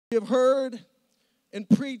We have heard and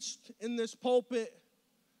preached in this pulpit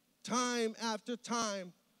time after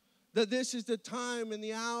time that this is the time and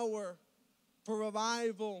the hour for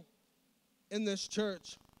revival in this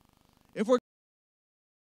church. If we're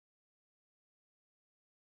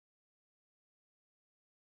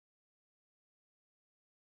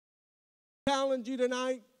challenge you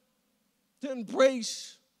tonight to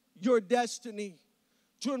embrace your destiny,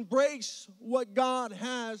 to embrace what God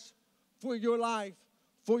has for your life,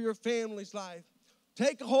 for your family's life.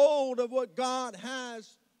 Take hold of what God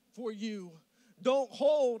has for you. Don't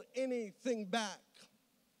hold anything back.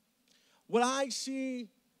 What I see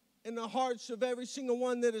in the hearts of every single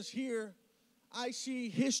one that is here, I see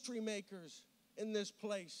history makers in this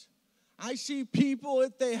place. I see people,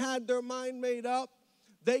 if they had their mind made up,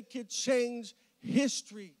 they could change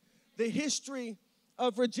history. The history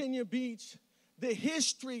of Virginia Beach, the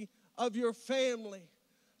history of your family,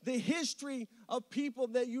 the history of people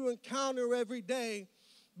that you encounter every day.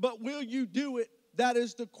 But will you do it? That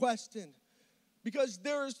is the question. Because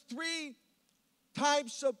there's three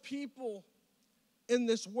types of people in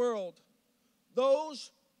this world.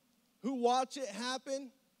 Those who watch it happen,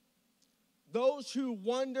 those who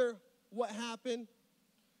wonder what happened,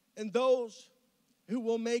 and those who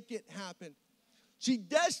will make it happen. See,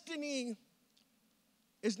 destiny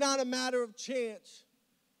is not a matter of chance.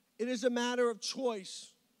 It is a matter of choice.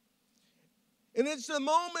 And it's the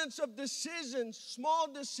moments of decisions, small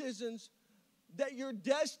decisions, that your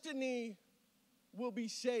destiny will be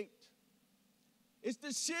shaped. It's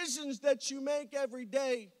decisions that you make every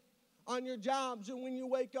day on your jobs and when you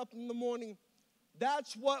wake up in the morning.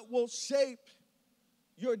 That's what will shape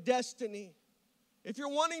your destiny. If you're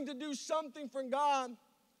wanting to do something for God,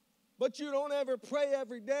 but you don't ever pray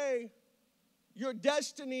every day, your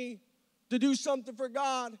destiny to do something for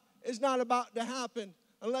God is not about to happen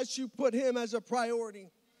unless you put Him as a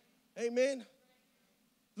priority. Amen.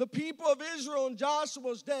 The people of Israel in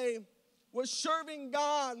Joshua's day was serving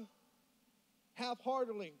God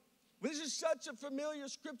half-heartedly. This is such a familiar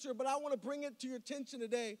scripture, but I want to bring it to your attention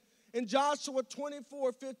today. In Joshua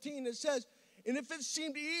 24:15, it says, "And if it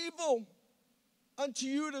seemed evil unto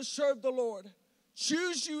you to serve the Lord,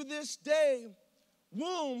 choose you this day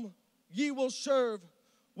whom ye will serve,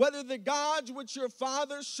 whether the gods which your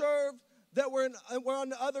fathers served that were on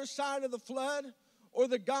the other side of the flood, or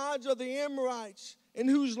the gods of the Amorites in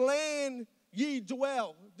whose land ye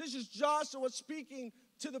dwell." This is Joshua speaking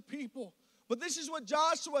to the people. But this is what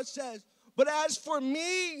Joshua says. "But as for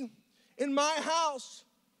me and my house,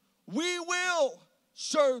 we will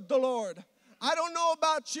serve the Lord." I don't know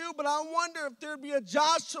about you, but I wonder if there'd be a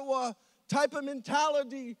Joshua type of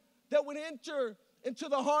mentality that would enter into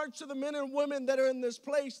the hearts of the men and women that are in this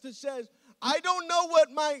place that says, I don't know what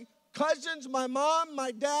my cousins, my mom,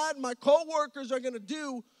 my dad, my co-workers are going to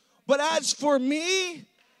do, but as for me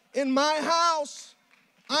in my house,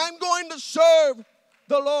 I'm going to serve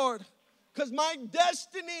the Lord because my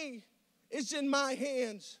destiny is in my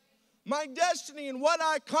hands. My destiny and what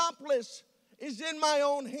I accomplish is in my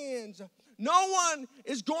own hands. No one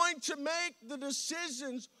is going to make the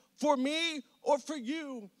decisions for me or for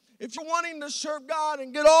you. If you're wanting to serve God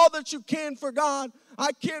and get all that you can for God,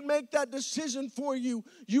 I can't make that decision for you.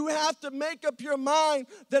 You have to make up your mind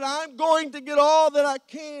that I'm going to get all that I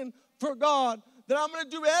can for God, that I'm going to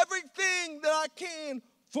do everything that I can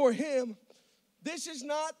for Him. This is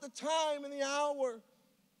not the time and the hour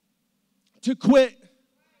to quit.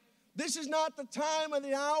 This is not the time and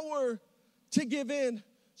the hour to give in.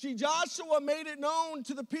 See, Joshua made it known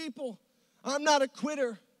to the people, I'm not a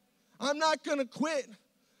quitter. I'm not going to quit.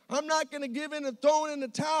 I'm not going to give in and throw in the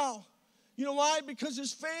towel. You know why? Because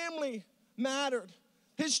his family mattered.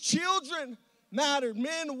 His children mattered.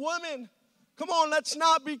 Men, women. Come on, let's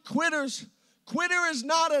not be quitters. Quitter is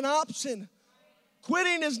not an option.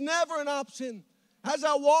 Quitting is never an option. As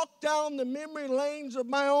I walk down the memory lanes of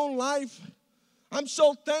my own life, I'm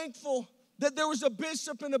so thankful that there was a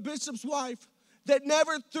bishop and a bishop's wife that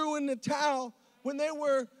never threw in the towel when they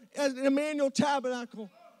were at an Emmanuel Tabernacle.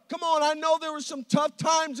 Come on, I know there were some tough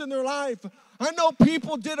times in their life. I know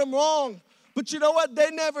people did them wrong. But you know what?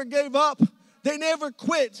 They never gave up. They never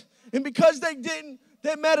quit. And because they didn't,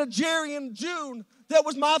 they met a Jerry and June that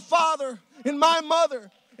was my father and my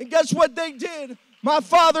mother. And guess what they did? My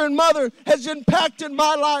father and mother has impacted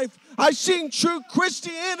my life. I've seen true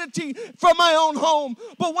Christianity from my own home.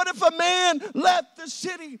 But what if a man left the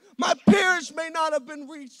city? My parents may not have been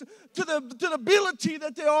reached to the ability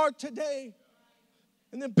that they are today.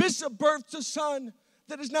 And then Bishop birthed a son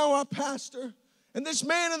that is now our pastor. And this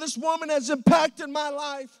man and this woman has impacted my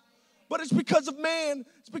life. But it's because of man.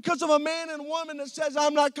 It's because of a man and woman that says,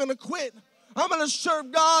 I'm not going to quit. I'm going to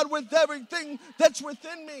serve God with everything that's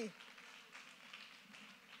within me.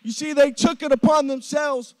 You see, they took it upon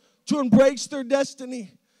themselves to embrace their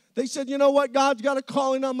destiny. They said, you know what? God's got a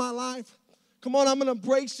calling on my life. Come on, I'm going to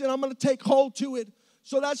embrace it. I'm going to take hold to it.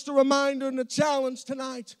 So that's the reminder and the challenge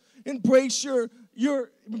tonight. Embrace your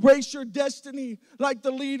destiny like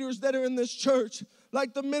the leaders that are in this church,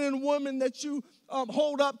 like the men and women that you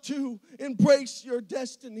hold up to. Embrace your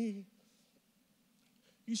destiny.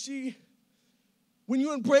 You see, when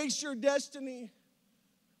you embrace your destiny,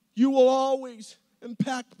 you will always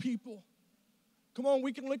impact people. Come on,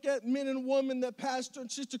 we can look at men and women that Pastor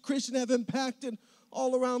and Sister Christian have impacted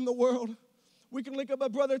all around the world. We can look at my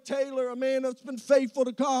brother Taylor, a man that's been faithful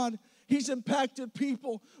to God. He's impacted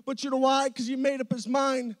people. But you know why? Because he made up his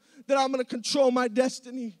mind that I'm going to control my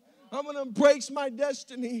destiny. I'm going to embrace my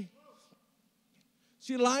destiny.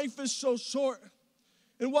 See, life is so short.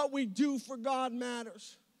 And what we do for God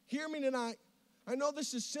matters. Hear me tonight. I know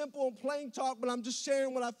this is simple and plain talk, but I'm just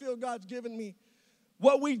sharing what I feel God's given me.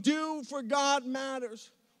 What we do for God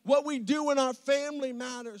matters. What we do in our family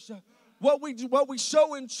matters. What we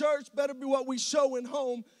show in church better be what we show in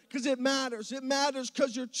home, because it matters. It matters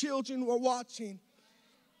because your children are watching.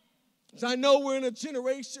 So I know we're in a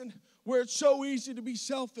generation where it's so easy to be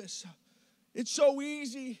selfish. It's so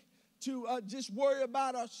easy to just worry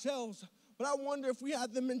about ourselves. But I wonder if we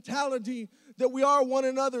had the mentality that we are one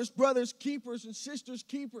another's brothers' keepers and sisters'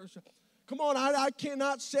 keepers. Come on, I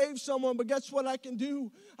cannot save someone, but guess what I can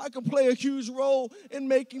do? I can play a huge role in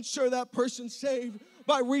making sure that person's saved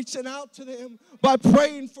by reaching out to them, by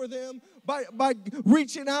praying for them, by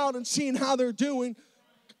reaching out and seeing how they're doing,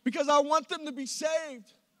 because I want them to be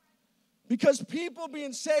saved. Because people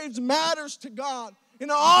being saved matters to God, and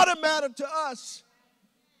it ought to matter to us.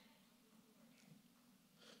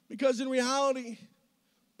 Because in reality,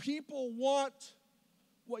 people want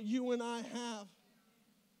what you and I have.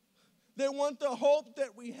 They want the hope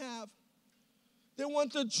that we have. They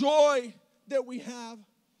want the joy that we have.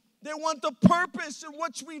 They want the purpose in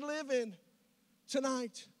which we live in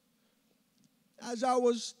tonight. As I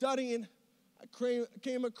was studying, I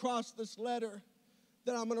came across this letter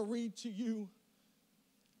that I'm going to read to you.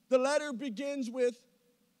 The letter begins with,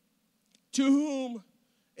 "To whom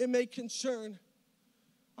it may concern."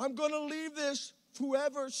 I'm going to leave this for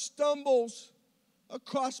whoever stumbles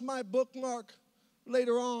across my bookmark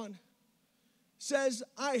later on. It says,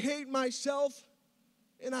 "I hate myself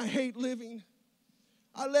and I hate living.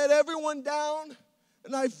 I let everyone down,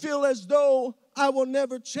 and I feel as though I will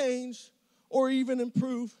never change or even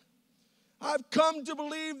improve. I've come to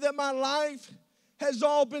believe that my life has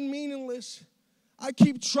all been meaningless. I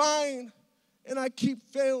keep trying, and I keep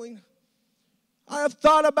failing. I have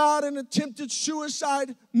thought about and attempted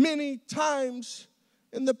suicide many times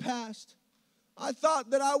in the past. I thought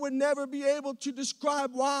that I would never be able to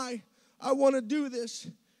describe why I want to do this,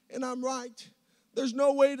 and I'm right. There's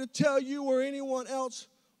no way to tell you or anyone else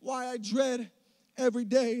why I dread every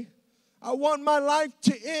day. I want my life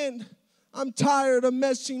to end. I'm tired of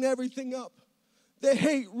messing everything up. The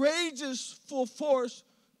hate rages full force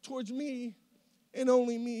towards me and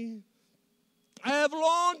only me. I have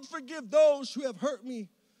longed to forgive those who have hurt me,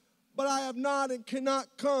 but I have not and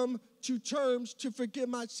cannot come to terms to forgive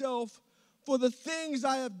myself for the things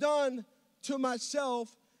I have done to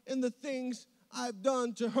myself and the things I have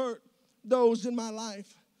done to hurt those in my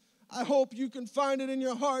life. I hope you can find it in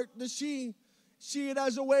your heart to see it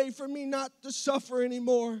as a way for me not to suffer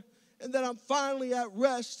anymore, and that I'm finally at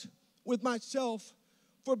rest with myself,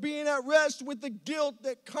 for being at rest with the guilt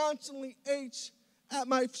that constantly aches at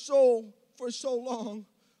my soul for so long.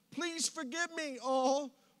 Please forgive me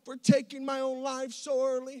all for taking my own life so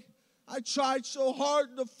early. I tried so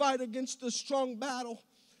hard to fight against the strong battle.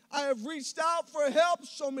 I have reached out for help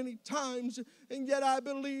so many times, and yet I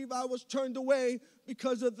believe I was turned away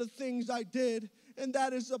because of the things I did, and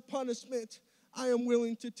that is a punishment I am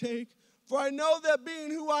willing to take. For I know that being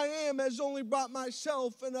who I am has only brought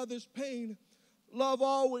myself and others pain. Love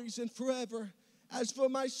always and forever. As for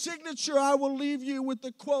my signature, I will leave you with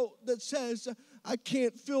the quote that says, I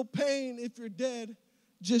can't feel pain if you're dead,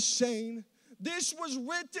 just sane. This was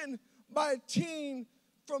written by a teen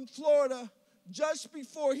from Florida just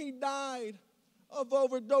before he died of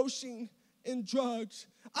overdosing in drugs.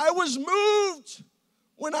 I was moved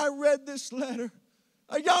when I read this letter.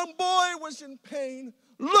 A young boy was in pain,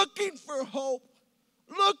 looking for hope,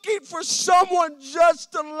 looking for someone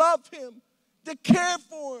just to love him, to care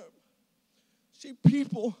for him. See,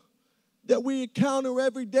 people that we encounter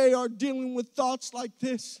every day are dealing with thoughts like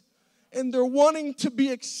this, and they're wanting to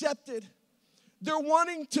be accepted. They're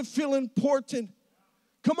wanting to feel important.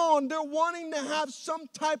 Come on, they're wanting to have some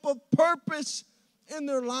type of purpose in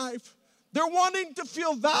their life. They're wanting to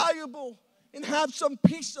feel valuable and have some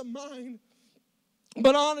peace of mind.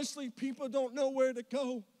 But honestly, people don't know where to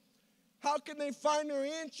go. How can they find their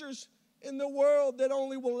answers in the world that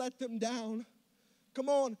only will let them down? Come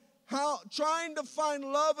on, trying to find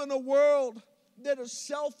love in a world that is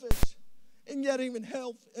selfish and yet even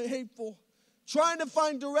hateful. Trying to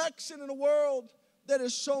find direction in a world that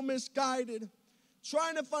is so misguided.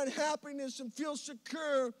 Trying to find happiness and feel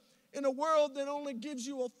secure in a world that only gives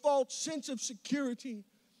you a false sense of security.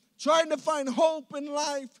 Trying to find hope in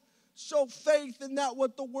life, show faith in that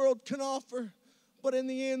what the world can offer. But in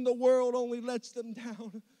the end, the world only lets them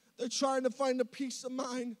down. They're trying to find a peace of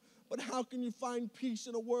mind. But how can you find peace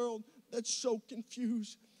in a world that's so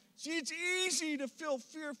confused? See, it's easy to feel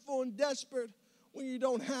fearful and desperate when you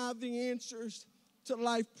don't have the answers to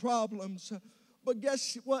life problems. But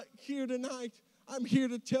guess what? Here tonight, I'm here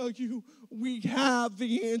to tell you we have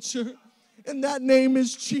the answer. And that name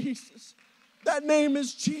is Jesus. That name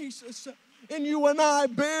is Jesus. And you and I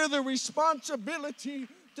bear the responsibility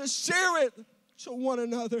to share it to one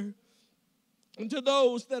another and to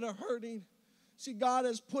those that are hurting. See, God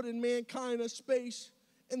has put in mankind a space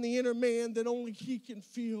in the inner man that only He can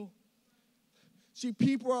feel. See,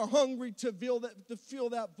 people are hungry to feel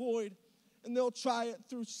that void, and they'll try it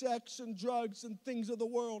through sex and drugs and things of the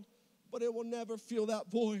world, but it will never fill that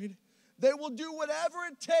void. They will do whatever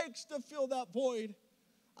it takes to fill that void.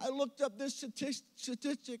 I looked up this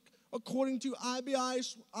statistic according to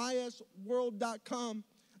IBISworld.com.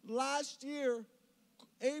 Last year,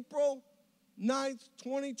 April 9th,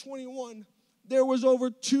 2021, there was over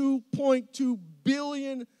 $2.2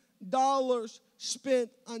 billion spent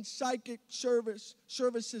on psychic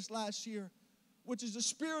services last year, which is a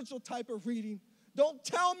spiritual type of reading. Don't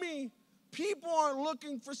tell me people aren't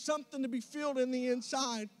looking for something to be filled in the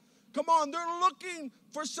inside. Come on, they're looking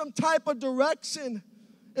for some type of direction.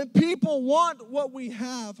 And people want what we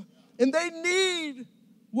have. And they need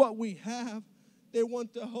what we have. They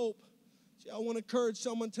want the hope. See, I want to encourage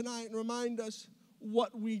someone tonight and remind us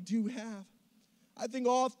what we do have. I think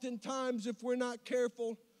oftentimes if we're not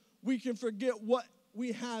careful, we can forget what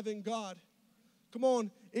we have in God. Come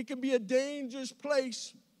on, it can be a dangerous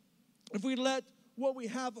place if we let what we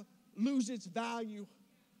have lose its value.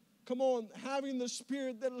 Come on, having the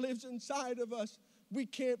Spirit that lives inside of us, we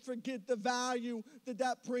can't forget the value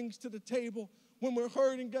that brings to the table. When we're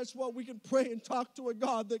hurting, guess what? We can pray and talk to a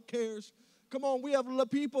God that cares. Come on, we have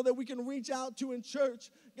people that we can reach out to in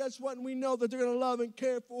church. Guess what? And we know that they're going to love and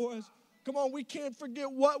care for us. Come on, we can't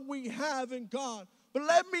forget what we have in God. But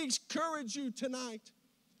let me encourage you tonight.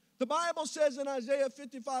 The Bible says in Isaiah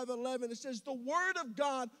 55:11, it says, the word of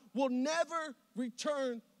God will never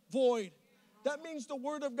return void. That means the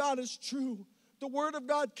word of God is true. The word of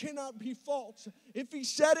God cannot be false. If He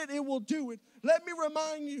said it, it will do it. Let me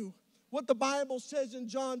remind you what the Bible says in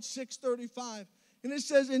John 6:35. And it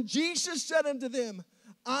says, and Jesus said unto them,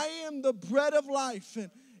 I am the bread of life,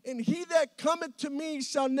 and he that cometh to me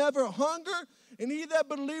shall never hunger, and he that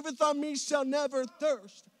believeth on me shall never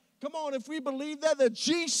thirst. Come on, if we believe that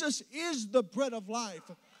Jesus is the bread of life.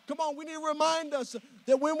 Come on, we need to remind us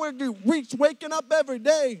that when we're waking up every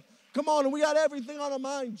day, come on, and we got everything on our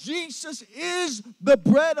mind, Jesus is the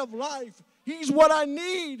bread of life. He's what I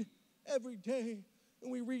need every day.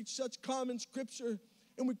 And we read such common scripture,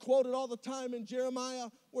 and we quote it all the time in Jeremiah,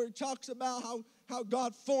 where it talks about how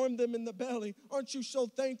God formed them in the belly. Aren't you so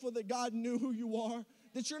thankful that God knew who you are?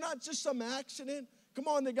 That you're not just some accident. Come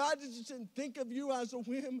on, that God just didn't think of you as a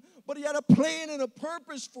whim, but He had a plan and a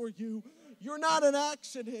purpose for you. You're not an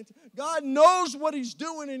accident. God knows what He's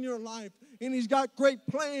doing in your life, and He's got great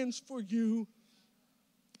plans for you.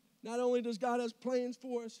 Not only does God have plans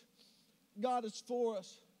for us, God is for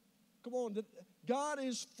us. Come on, God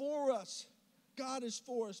is for us. God is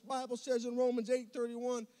for us. The Bible says in Romans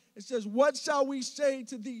 8:31, it says, what shall we say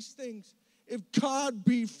to these things? If God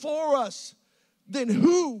be for us, then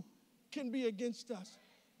who can be against us?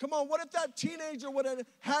 Come on, what if that teenager would have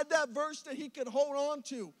had that verse that he could hold on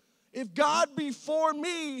to? If God be for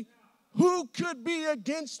me, who could be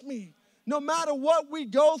against me? No matter what we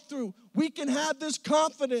go through, we can have this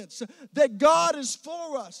confidence that God is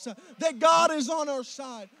for us, that God is on our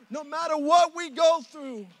side, no matter what we go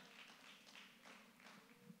through.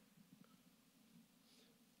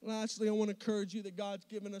 Lastly, I want to encourage you that God's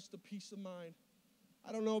given us the peace of mind.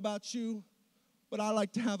 I don't know about you, but I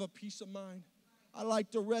like to have a peace of mind. I like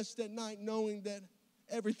to rest at night knowing that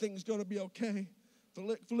everything's going to be okay.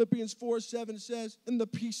 Philippians 4:7 says, and the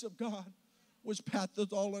peace of God, which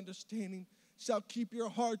passeth all understanding, shall keep your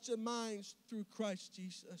hearts and minds through Christ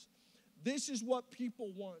Jesus. This is what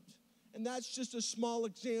people want. And that's just a small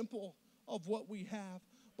example of what we have.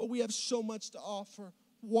 But we have so much to offer.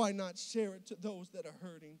 Why not share it to those that are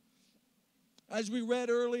hurting? As we read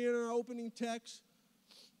earlier in our opening text,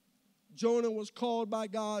 Jonah was called by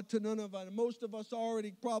God to Nineveh. And most of us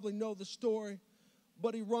already probably know the story.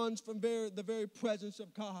 But he runs from the very presence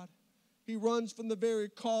of God. He runs from the very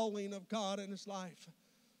calling of God in his life.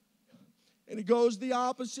 And he goes the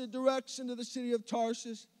opposite direction to the city of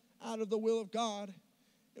Tarsus out of the will of God.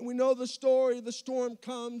 And we know the story. The storm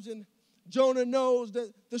comes, and Jonah knows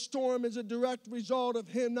that the storm is a direct result of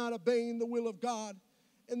him not obeying the will of God.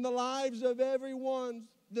 And the lives of everyone's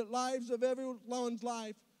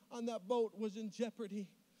life on that boat was in jeopardy.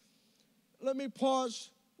 Let me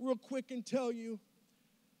pause real quick and tell you,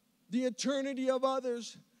 the eternity of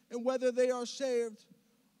others and whether they are saved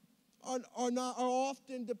are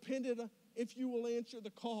often dependent if you will answer the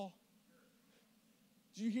call.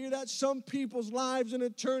 Do you hear that? Some people's lives in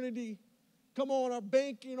eternity, come on, are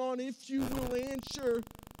banking on if you will answer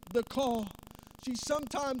the call. See,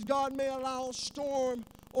 sometimes God may allow a storm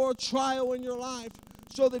or a trial in your life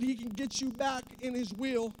so that he can get you back in his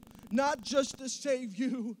will, not just to save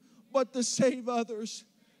you, but to save others,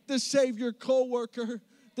 to save your coworker,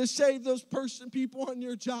 to save those people on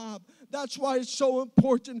your job. That's why it's so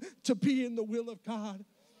important to be in the will of God.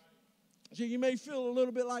 See, you may feel a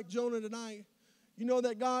little bit like Jonah tonight. You know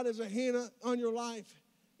that God has a hand on your life,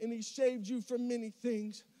 and he saved you from many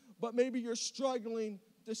things. But maybe you're struggling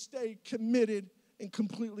to stay committed and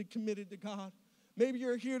completely committed to God. Maybe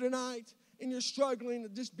you're here tonight, and you're struggling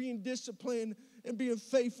at just being disciplined and being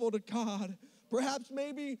faithful to God. Perhaps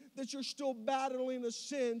maybe that you're still battling a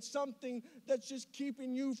sin, something that's just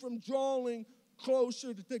keeping you from drawing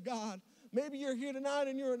closer to God. Maybe you're here tonight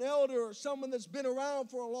and you're an elder or someone that's been around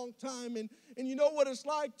for a long time, and you know what it's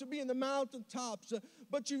like to be in the mountaintops,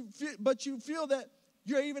 but you feel that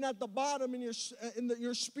you're even at the bottom in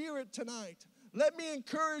your spirit tonight. Let me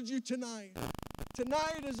encourage you tonight.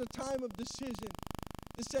 Tonight is a time of decision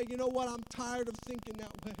to say, you know what, I'm tired of thinking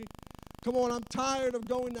that way. Come on, I'm tired of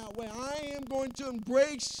going that way. I am going to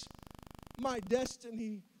embrace my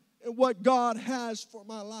destiny and what God has for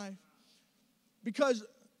my life. Because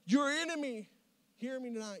your enemy, hear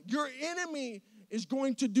me tonight, your enemy is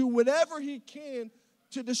going to do whatever he can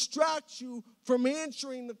to distract you from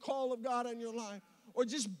answering the call of God in your life or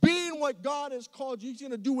just being what God has called you. He's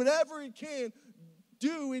going to do whatever he can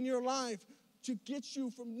do in your life to get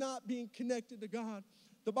you from not being connected to God.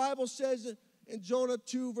 The Bible says in Jonah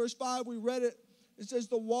 2, verse 5, we read it. It says,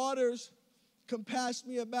 the waters compassed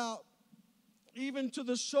me about, even to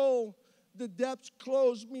the soul, the depths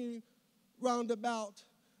closed me round about.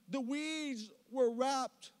 The weeds were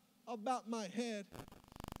wrapped about my head.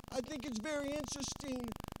 I think it's very interesting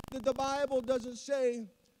that the Bible doesn't say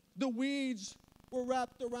the weeds were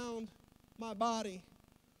wrapped around my body,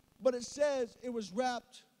 but it says it was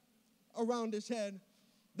wrapped around his head.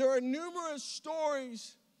 There are numerous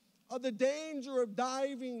stories of the danger of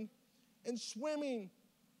diving and swimming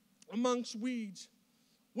amongst weeds.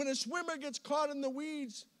 When a swimmer gets caught in the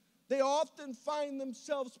weeds, they often find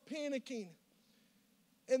themselves panicking.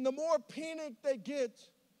 And the more panic they get,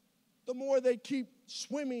 the more they keep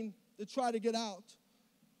swimming to try to get out.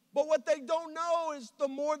 But what they don't know is the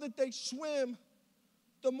more that they swim,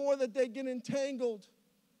 the more that they get entangled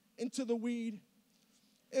into the weed.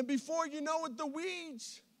 And before you know it, the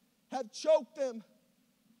weeds have choked them,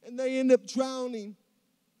 and they end up drowning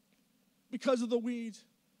because of the weeds.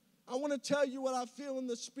 I want to tell you what I feel in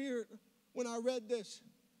the spirit when I read this.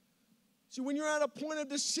 See, when you're at a point of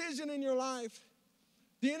decision in your life,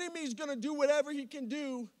 the enemy is going to do whatever he can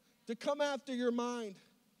do to come after your mind,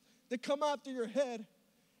 to come after your head.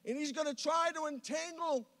 And he's going to try to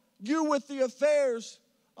entangle you with the affairs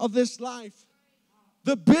of this life,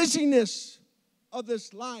 the busyness of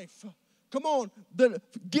this life. Come on, the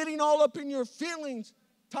getting all up in your feelings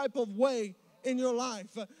type of way in your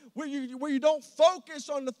life, where you don't focus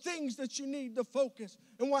on the things that you need to focus.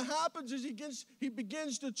 And what happens is he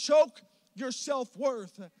begins to choke your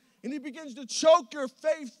self-worth, and he begins to choke your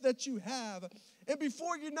faith that you have. And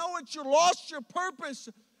before you know it, you lost your purpose.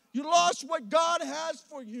 You lost what God has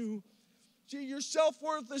for you. See, your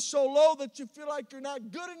self-worth is so low that you feel like you're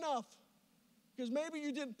not good enough because maybe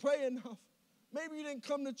you didn't pray enough. Maybe you didn't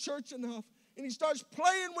come to church enough. And he starts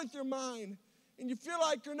playing with your mind. And you feel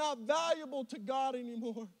like you're not valuable to God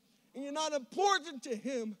anymore. And you're not important to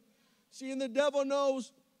him. See, and the devil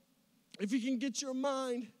knows if he can get your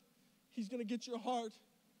mind, he's going to get your heart.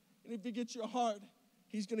 And if he gets your heart,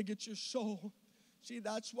 he's going to get your soul. See,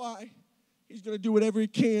 that's why he's going to do whatever he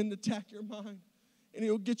can to attack your mind. And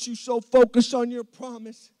he'll get you so focused on your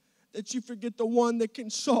promise that you forget the one that can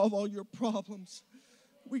solve all your problems.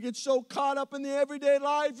 We get so caught up in the everyday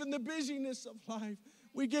life and the busyness of life.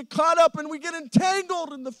 We get caught up and we get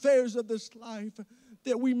entangled in the affairs of this life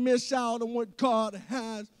that we miss out on what God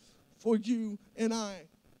has for you and I.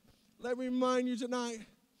 Let me remind you tonight,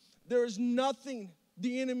 there is nothing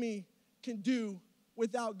the enemy can do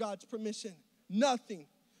without God's permission. Nothing.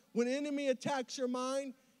 When an enemy attacks your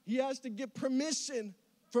mind, he has to get permission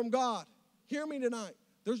from God. Hear me tonight.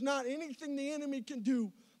 There's not anything the enemy can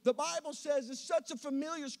do. The Bible says, it's such a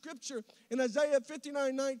familiar scripture in Isaiah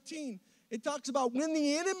 59:19. It talks about when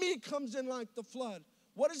the enemy comes in like the flood.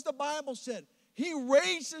 What does the Bible say? He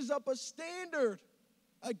raises up a standard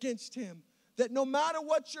against him. That no matter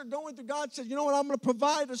what you're going through, God says, you know what, I'm going to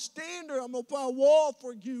provide a standard. I'm going to put a wall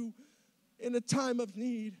for you in a time of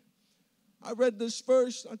need. I read this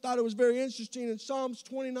verse. I thought it was very interesting. In Psalms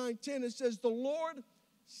 29:10, it says, the Lord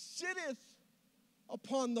sitteth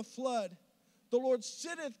upon the flood. The Lord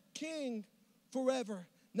sitteth king forever.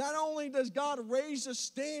 Not only does God raise a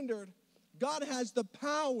standard, God has the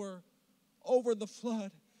power over the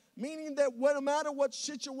flood. Meaning that no matter what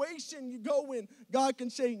situation you go in, God can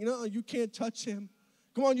say, you know, you can't touch him.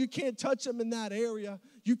 Come on, you can't touch him in that area.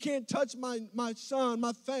 You can't touch my son,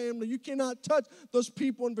 my family. You cannot touch those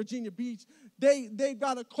people in Virginia Beach. They've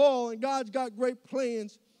got a call, and God's got great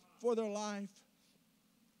plans for their life.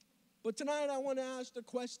 But tonight I want to ask the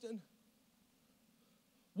question,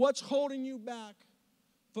 what's holding you back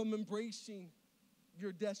from embracing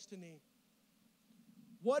your destiny?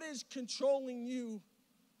 What is controlling you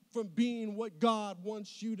from being what God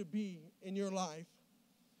wants you to be in your life?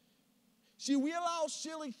 See, we allow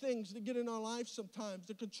silly things to get in our life sometimes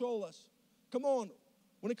to control us. Come on.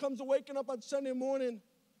 When it comes to waking up on Sunday morning,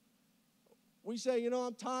 we say, you know,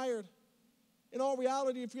 I'm tired. In all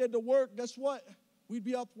reality, if we had to work, guess what? We'd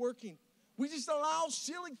be up working. We just allow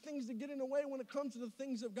silly things to get in the way when it comes to the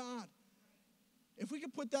things of God. If we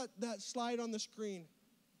could put that slide on the screen,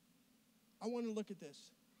 I want to look at this.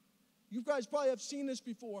 You guys probably have seen this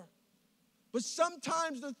before. But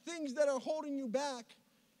sometimes the things that are holding you back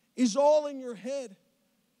is all in your head.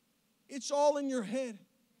 It's all in your head.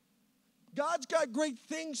 God's got great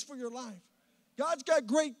things for your life. God's got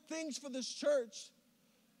great things for this church.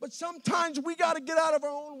 But sometimes we got to get out of our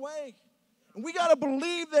own way. And we got to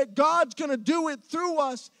believe that God's going to do it through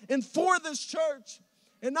us and for this church.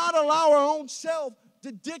 And not allow our own self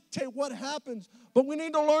to dictate what happens. But we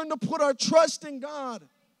need to learn to put our trust in God.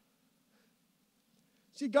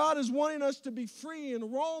 See, God is wanting us to be free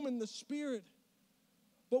and roam in the Spirit.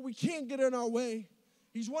 But we can't get in our way.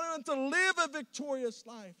 He's wanting us to live a victorious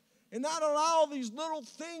life and not allow these little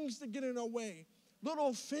things to get in our way. Little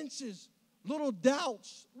offenses, little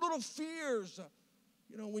doubts, little fears.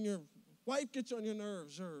 You know, when your wife gets on your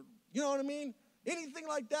nerves or, you know what I mean? Anything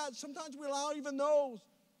like that. Sometimes we allow even those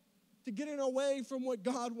to get in our way from what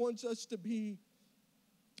God wants us to be.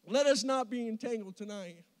 Let us not be entangled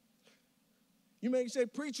tonight. You may say,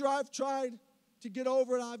 preacher, I've tried to get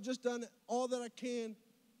over it. I've just done all that I can.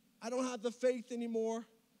 I don't have the faith anymore.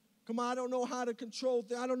 Come on, I don't know how to control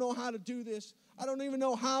things. I don't know how to do this. I don't even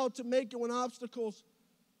know how to make it when obstacles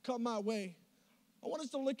come my way. I want us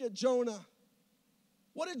to look at Jonah.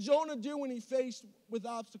 What did Jonah do when he faced with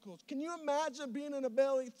obstacles? Can you imagine being in a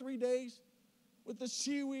belly 3 days with the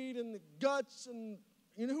seaweed and the guts and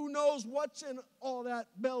you know, who knows what's in all that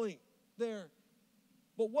belly there?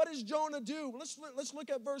 But what does Jonah do? Let's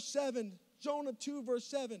look at verse 7. Jonah 2, verse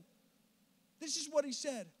 7. This is what he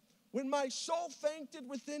said. When my soul fainted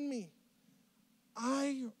within me,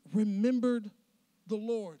 I remembered the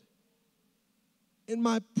Lord. And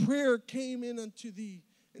my prayer came in unto thee,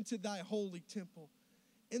 into thy holy temple.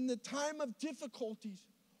 In the time of difficulties,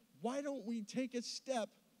 why don't we take a step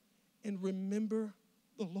and remember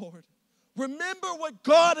the Lord? Remember what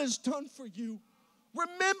God has done for you.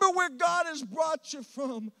 Remember where God has brought you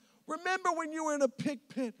from. Remember when you were in a pig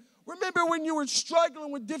pit. Remember when you were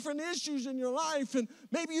struggling with different issues in your life and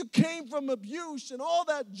maybe you came from abuse and all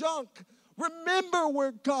that junk. Remember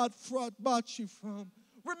where God brought you from.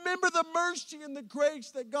 Remember the mercy and the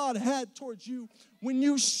grace that God had towards you when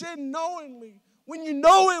you sinned knowingly, when you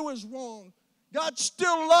know it was wrong. God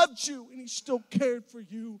still loved you and he still cared for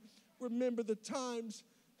you. Remember the times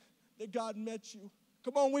that God met you.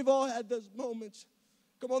 Come on, we've all had those moments.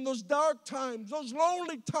 Come on, those dark times, those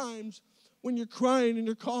lonely times when you're crying in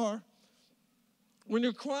your car, when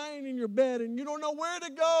you're crying in your bed and you don't know where to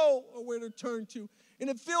go or where to turn to, and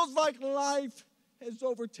it feels like life has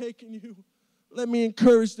overtaken you. Let me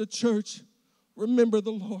encourage the church, remember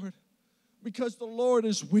the Lord, because the Lord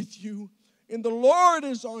is with you and the Lord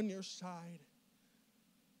is on your side.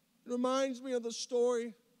 It reminds me of the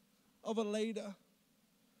story of Aleda.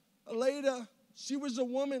 Aleda, she was a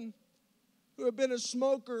woman who had been a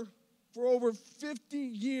smoker for over 50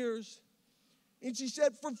 years. And she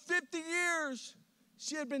said for 50 years,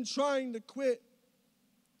 she had been trying to quit.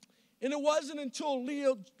 And it wasn't until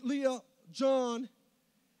Leah John,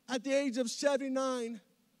 at the age of 79,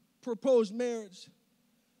 proposed marriage.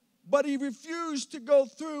 But he refused to go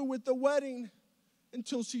through with the wedding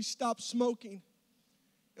until she stopped smoking.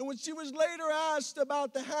 And when she was later asked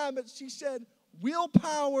about the habit, she said,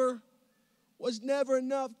 willpower was never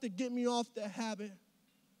enough to get me off the habit.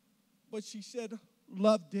 But she said,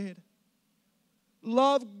 love did.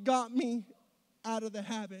 Love got me out of the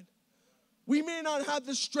habit. We may not have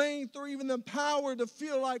the strength or even the power to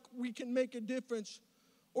feel like we can make a difference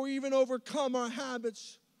or even overcome our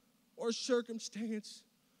habits or circumstance.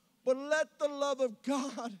 But let the love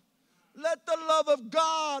of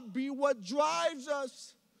God be what drives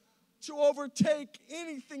us to overtake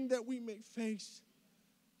anything that we may face.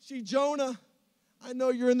 See, Jonah, I know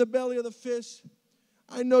you're in the belly of the fish.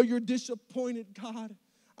 I know you're disappointed, God.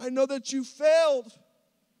 I know that you failed.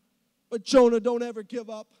 But Jonah, don't ever give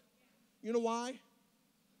up. You know why?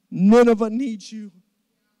 Nineveh needs you.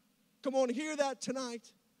 Come on, hear that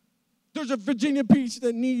tonight. There's a Virginia Beach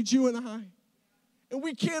that needs you and I. And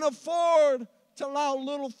we can't afford to allow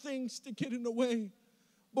little things to get in the way.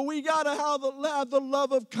 But we got to have the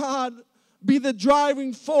love of God be the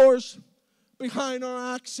driving force behind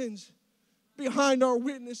our actions, behind our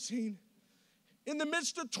witnessing. In the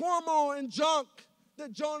midst of turmoil and junk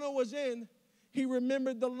that Jonah was in, he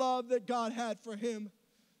remembered the love that God had for him.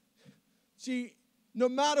 See, no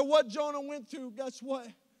matter what Jonah went through, guess what?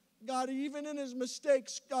 God, even in his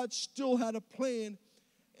mistakes, God still had a plan.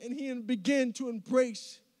 And he began to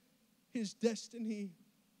embrace his destiny.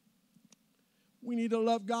 We need to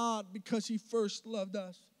love God because he first loved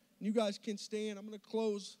us. And you guys can stand. I'm going to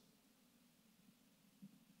close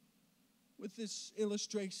with this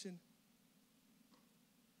illustration.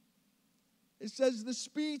 It says the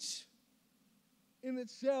speech in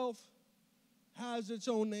itself has its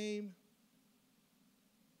own name.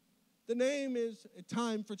 The name is A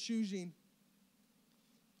Time for Choosing.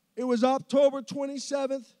 It was October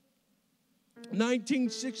 27th,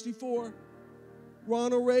 1964.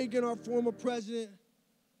 Ronald Reagan, our former president,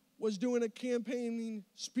 was doing a campaigning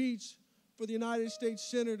speech for the United States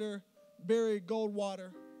Senator Barry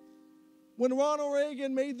Goldwater. When Ronald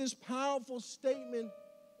Reagan made this powerful statement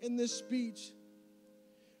in this speech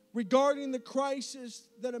regarding the crisis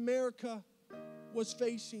that America was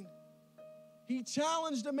facing, he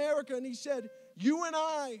challenged America and he said, you and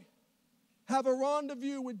I have a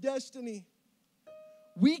rendezvous with destiny.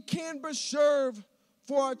 We can preserve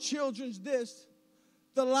for our children this,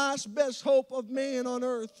 the last best hope of man on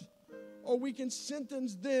earth, or we can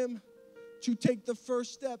sentence them to take the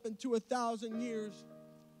first step into 1,000 years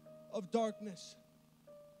of darkness.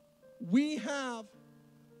 We have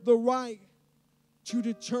the right to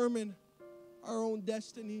determine our own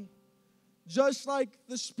destiny. Just like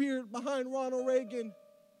the spirit behind Ronald Reagan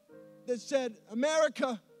that said,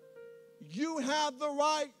 America, you have the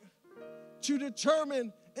right to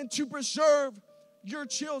determine and to preserve your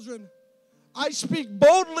children. I speak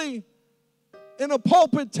boldly in a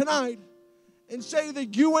pulpit tonight and say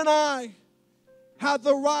that you and I have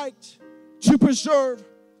the right to preserve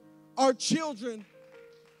our children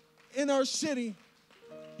in our city.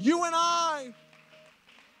 You and I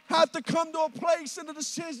have to come to a place in the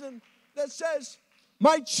decision that says,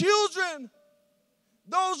 my children,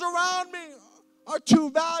 those around me are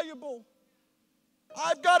too valuable.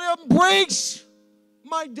 I've got to embrace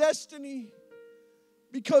my destiny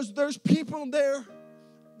because there's people there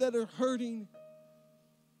that are hurting.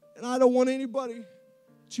 And I don't want anybody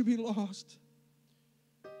to be lost.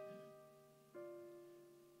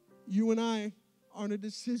 You and I are in a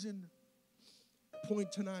decision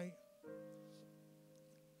point tonight.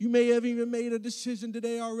 You may have even made a decision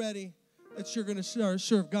today already that you're going to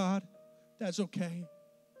serve God. That's okay.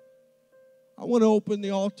 I want to open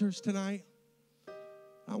the altars tonight.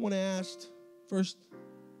 I want to ask first,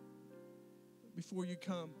 before you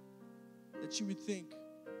come, that you would think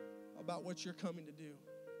about what you're coming to do.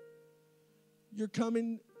 You're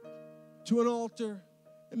coming to an altar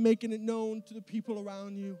and making it known to the people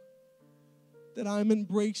around you that I'm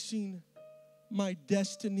embracing my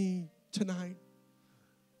destiny tonight.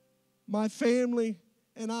 My family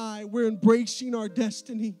and I, we're embracing our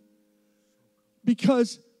destiny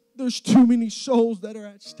because there's too many souls that are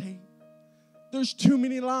at stake. There's too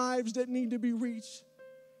many lives that need to be reached.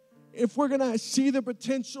 If we're going to see the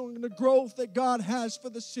potential and the growth that God has for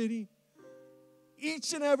the city,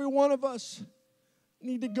 each and every one of us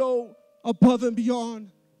need to go above and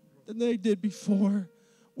beyond. than they did before.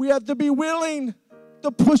 We have to be willing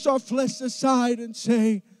to push our flesh aside and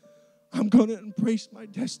say, I'm going to embrace my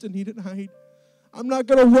destiny tonight. I'm not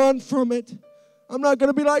going to run from it. I'm not going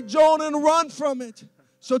to be like Jonah and run from it.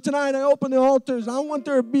 So tonight I open the altars. I want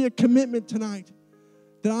there to be a commitment tonight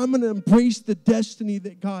that I'm going to embrace the destiny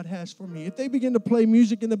that God has for me. If they begin to play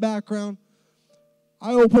music in the background,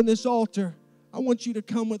 I open this altar. I want you to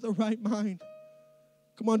come with the right mind.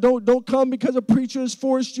 Come on, don't come because a preacher has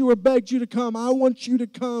forced you or begged you to come. I want you to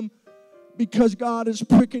come because God is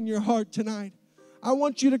pricking your heart tonight. I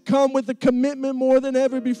want you to come with a commitment more than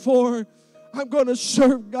ever before. I'm going to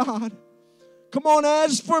serve God. Come on,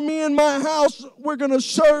 as for me and my house, we're going to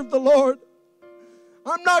serve the Lord.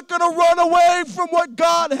 I'm not going to run away from what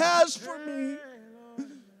God has for me,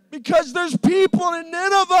 because there's people in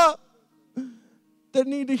Nineveh that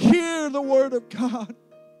need to hear the word of God.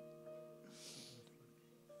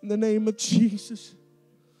 In the name of Jesus.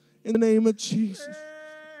 In the name of Jesus.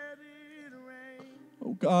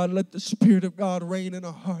 Oh God, let the Spirit of God reign in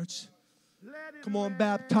our hearts. Come on,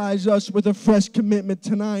 baptize us with a fresh commitment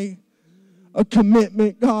tonight. A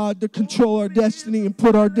commitment, God, to control our destiny and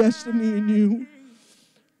put our destiny in you.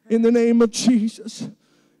 In the name of Jesus.